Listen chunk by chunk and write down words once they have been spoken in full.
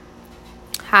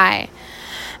Hi,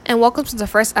 and welcome to the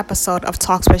first episode of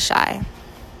Talks with Shy.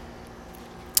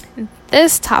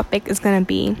 This topic is going to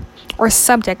be, or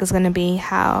subject is going to be,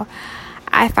 how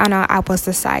I found out I was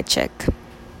the side chick.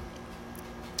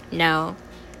 Now,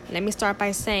 let me start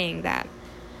by saying that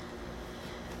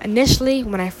initially,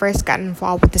 when I first got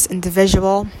involved with this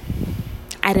individual,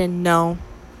 I didn't know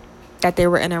that they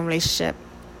were in a relationship,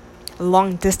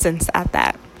 long distance at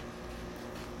that.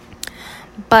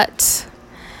 But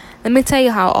let me tell you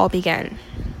how it all began.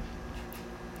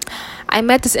 I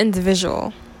met this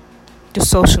individual through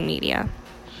social media.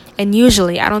 And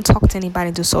usually I don't talk to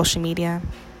anybody through social media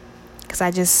because I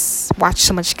just watch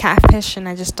so much catfish and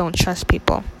I just don't trust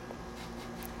people.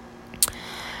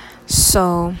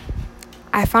 So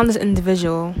I found this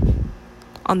individual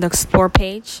on the Explore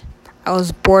page. I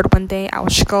was bored one day. I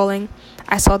was scrolling.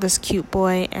 I saw this cute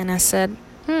boy and I said,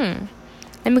 let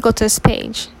me go to his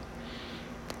page.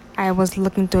 I was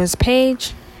looking through his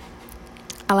page.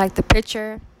 I liked the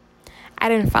picture. I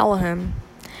didn't follow him.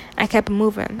 I kept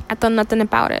moving. I thought nothing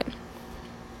about it. An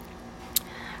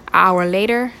hour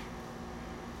later,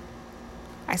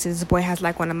 I see this boy has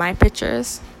liked one of my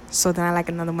pictures. So then I like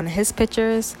another one of his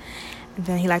pictures. And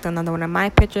then he liked another one of my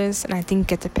pictures. And I didn't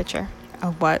get the picture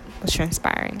of what was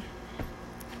transpiring.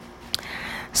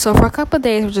 So for a couple of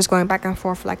days, we're just going back and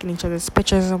forth liking each other's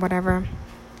pictures or whatever.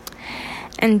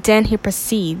 And then he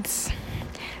proceeds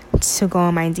to go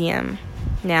on my DM.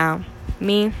 Now,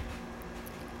 me,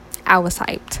 I was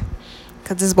hyped.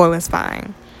 Because this boy was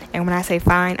fine. And when I say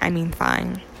fine, I mean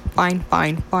fine. Fine.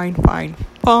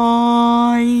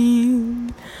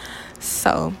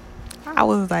 So, I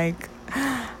was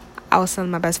telling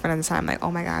my best friend at the time, like,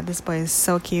 oh my God, this boy is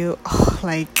so cute. Oh,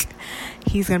 like,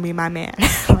 he's going to be my man.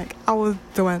 Like, I was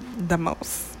doing the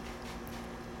most.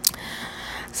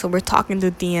 So we're talking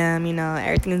to DM,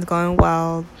 everything is going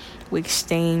well. We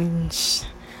exchange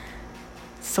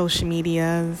social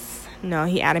medias.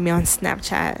 He added me on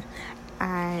Snapchat.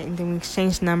 And then we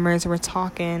exchanged numbers. We're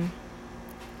talking.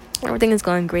 Everything is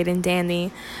going great and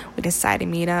dandy. We decide to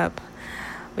meet up.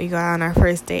 We go out on our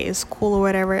first date. It's cool or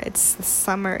whatever. It's the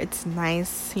summer. It's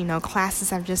nice. Classes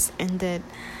have just ended.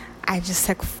 I just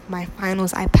took my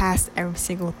finals. I passed every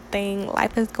single thing.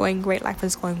 Life is going great. Life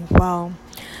is going well.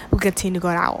 We continue to go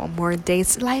out on more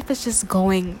dates. Life is just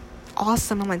going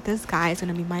awesome. I'm like, this guy is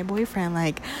going to be my boyfriend.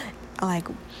 Like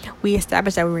we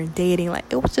established that we were dating. Like,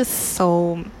 it was just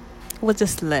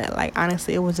lit. Like,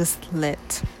 honestly, it was just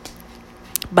lit.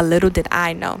 But little did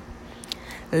I know.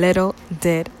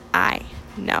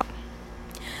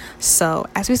 So,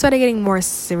 as we started getting more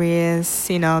serious,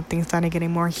 things started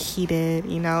getting more heated,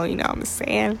 you know what I'm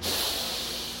saying?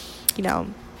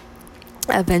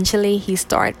 Eventually he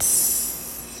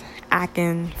starts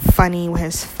acting funny with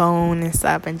his phone and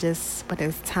stuff, and just with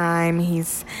his time,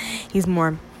 he's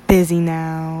more busy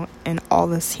now, and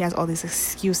he has all these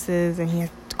excuses, and he has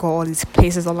to go all these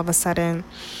places all of a sudden.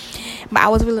 But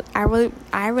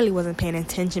I really wasn't paying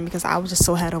attention because I was just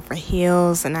so head over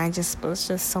heels, and I just was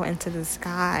just so into this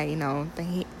guy,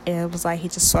 it was like he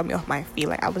just swept me off my feet.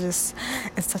 Like, I was just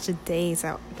in such a daze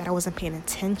that I wasn't paying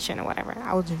attention or whatever.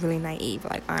 I was really naive,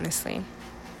 like, honestly.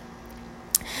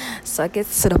 So it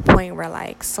gets to the point where,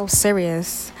 like, so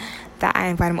serious that I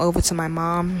invite him over to my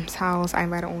mom's house. I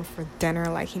invite him over for dinner.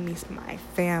 Like, he meets my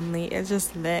family. It's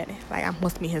just lit. Like, I'm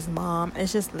supposed to meet his mom.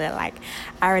 It's just lit. Like,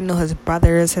 I already know his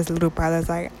brothers, his little brothers.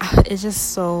 Like, it's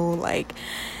just so, like,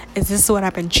 is this what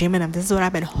I've been dreaming of? This is what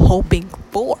I've been hoping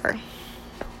for.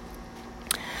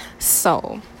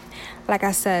 So, like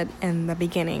I said in the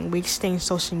beginning, we exchanged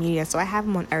social media. So I have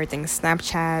him on everything,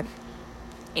 Snapchat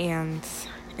and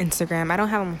Instagram. I don't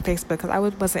have him on Facebook because I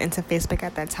wasn't into Facebook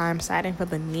at that time, so I didn't feel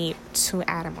the need to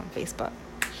add him on Facebook.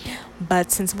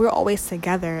 But since we're always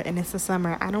together and it's the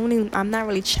summer, I'm not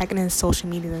really checking his social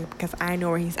media because I know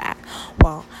where he's at.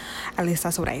 Well, at least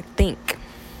that's what I think.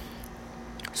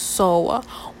 So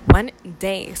one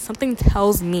day something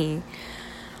tells me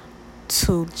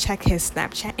to check his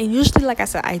Snapchat, and usually, like I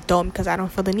said, I don't, because I don't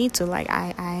feel the need to. Like,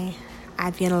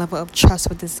 I've gained a level of trust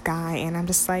with this guy, and I'm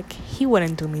just like, he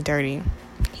wouldn't do me dirty.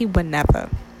 He would never.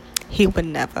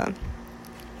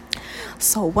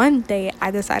 So one day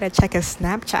I decided to check his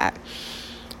Snapchat,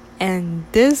 and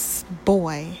this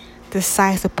boy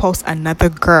decides to post another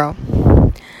girl.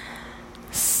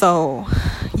 So,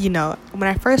 when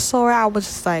I first saw her, I was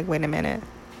just like, wait a minute.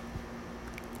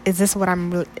 Did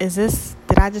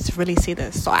I just really see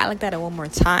this? So I looked at it one more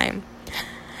time,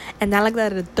 and I looked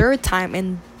at it a third time,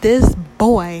 and this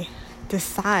boy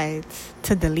decides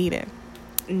to delete it.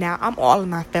 Now, I'm all in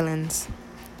my feelings,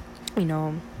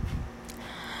 and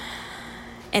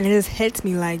it just hits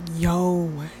me like,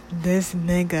 yo, this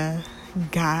nigga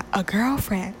got a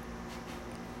girlfriend.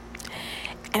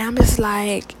 And I'm just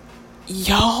like,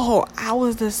 yo, I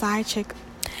was the side chick.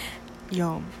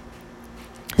 Yo.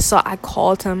 So I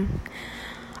called him.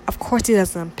 Of course he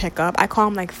doesn't pick up. I call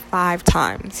him like 5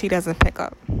 times. He doesn't pick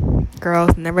up.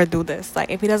 Girls, never do this. Like,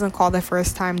 if he doesn't call the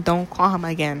first time, don't call him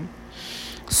again.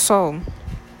 So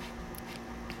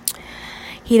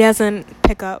he doesn't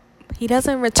pick up. He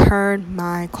doesn't return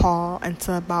my call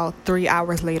until about 3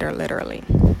 hours later, literally.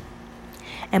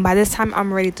 And by this time,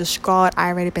 I'm ready to scald. I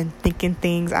already been thinking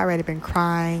things. I already been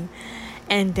crying.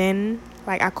 And then,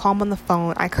 like, I call him on the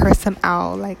phone. I curse him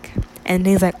out, like, and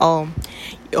he's like, oh,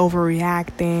 you're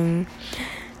overreacting.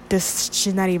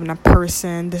 She's not even a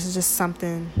person. This is just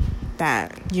something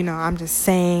that, I'm just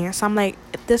saying. So I'm like,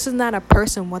 if this is not a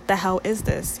person, what the hell is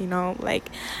this? Like,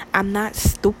 I'm not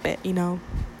stupid, And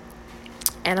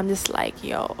I'm just like,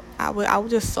 yo, I was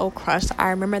just so crushed. I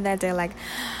remember that day, like,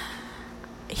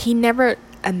 he never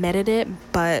admitted it,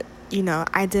 but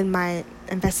I did my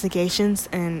investigations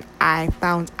and I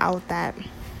found out that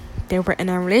they were in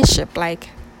a relationship. Like,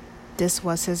 this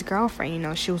was his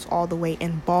girlfriend. She was all the way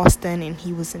in Boston and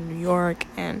he was in New York,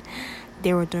 and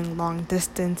they were doing long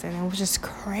distance, and it was just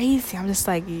crazy. I'm just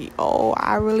like, oh,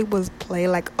 I really was played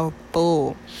like a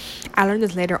fool. I learned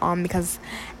this later on because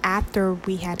after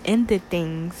we had ended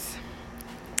things,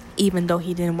 even though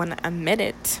he didn't want to admit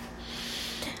it,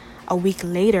 a week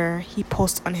later, he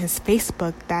posts on his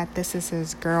Facebook that this is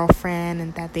his girlfriend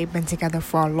and that they've been together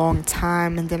for a long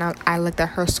time. And then I looked at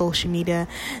her social media.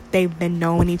 They've been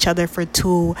knowing each other for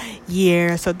 2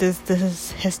 years. So this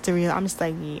is history. I'm just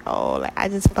like, oh, like, I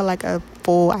just felt like a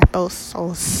fool. I felt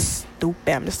so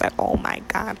stupid. I'm just like, oh my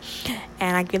God.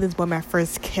 And I gave this boy my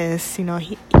first kiss. He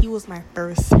was my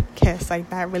first kiss. Like,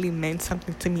 that really meant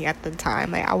something to me at the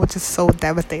time. Like, I was just so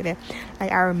devastated.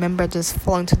 Like, I remember just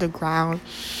falling to the ground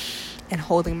and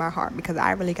holding my heart because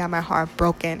I really got my heart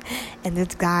broken. And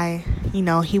this guy,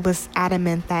 he was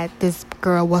adamant that this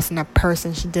girl wasn't a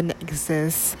person. She didn't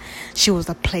exist. She was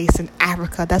a place in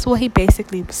Africa. That's what he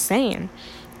basically was saying.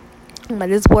 But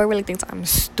this boy really thinks I'm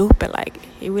stupid. Like,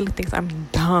 he really thinks I'm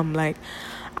dumb. Like,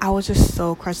 I was just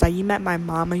so crushed. Like, you met my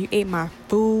mama, you ate my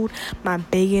food, my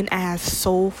bacon ass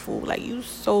soul food. Like, you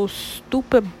so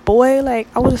stupid, boy. Like,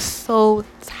 I was so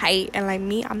tight. And like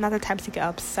me, I'm not the type to get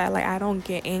upset. Like, I don't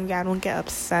get angry, I don't get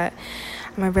upset.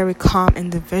 I'm a very calm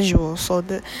individual. So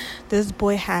this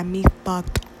boy had me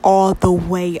fucked all the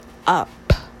way up.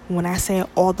 When I say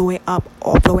all the way up,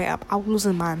 I was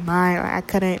losing my mind. Like, I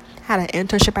couldn't, had an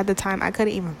internship at the time. I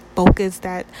couldn't even focus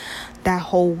that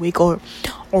whole week or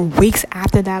weeks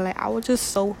after that. Like, I was just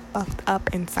so fucked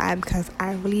up inside because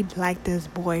I really liked this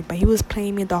boy, but he was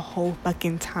playing me the whole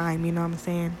fucking time. You know what I'm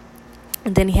saying?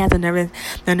 And then he had the nerve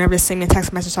to send me a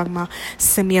text message talking about,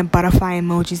 send me a butterfly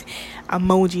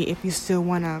emoji if you still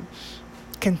want to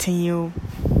continue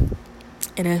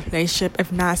in a relationship.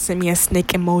 If not, send me a snake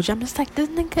emoji. I'm just like, this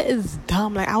nigga is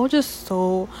dumb. Like, I was just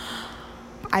so,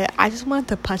 I just wanted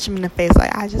to punch him in the face.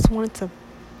 Like, I just wanted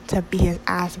to be his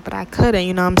ass, but I couldn't,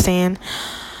 you know what I'm saying?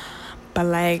 But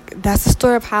like, that's the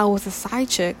story of how I was a side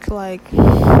chick. Like,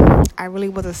 I really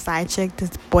was a side chick.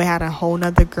 This boy had a whole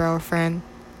nother girlfriend,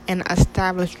 an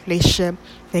established relationship.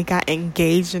 They got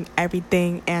engaged and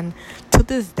everything, and to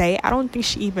this day, I don't think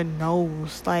she even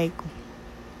knows, like,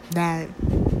 that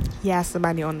he has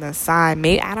somebody on the side.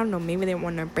 Maybe, I don't know, maybe they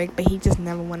want to break, but he just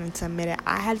never wanted to admit it.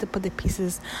 I had to put the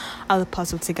pieces of the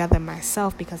puzzle together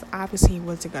myself because obviously he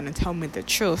wasn't going to tell me the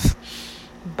truth.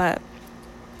 But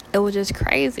it was just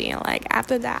crazy. And like,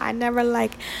 after that, I never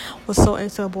like was so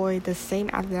into a boy the same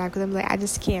after that, because I'm like, I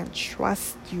just can't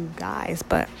trust you guys.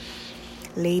 But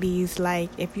ladies, like,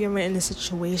 if you're in a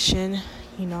situation,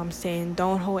 you know what I'm saying,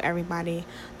 don't hold every man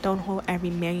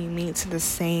you meet to the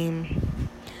same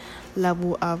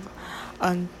level of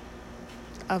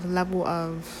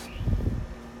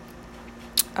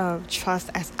trust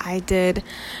as I did.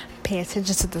 Pay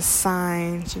attention to the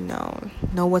signs, know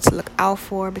what to look out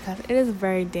for, because it is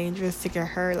very dangerous to get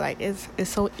hurt. Like, it's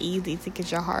so easy to get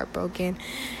your heart broken,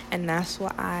 and that's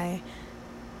what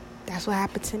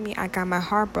happened to me. I got my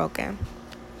heart broken.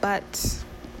 But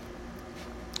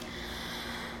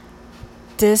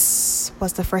this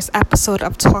was the first episode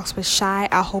of Talks with Shy.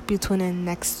 I hope you tune in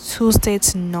next Tuesday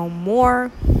to know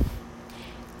more,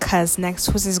 because next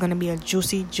Tuesday is going to be a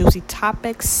juicy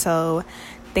topic. So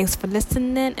thanks for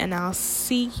listening, and I'll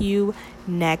see you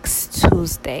next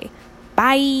Tuesday.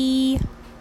 Bye.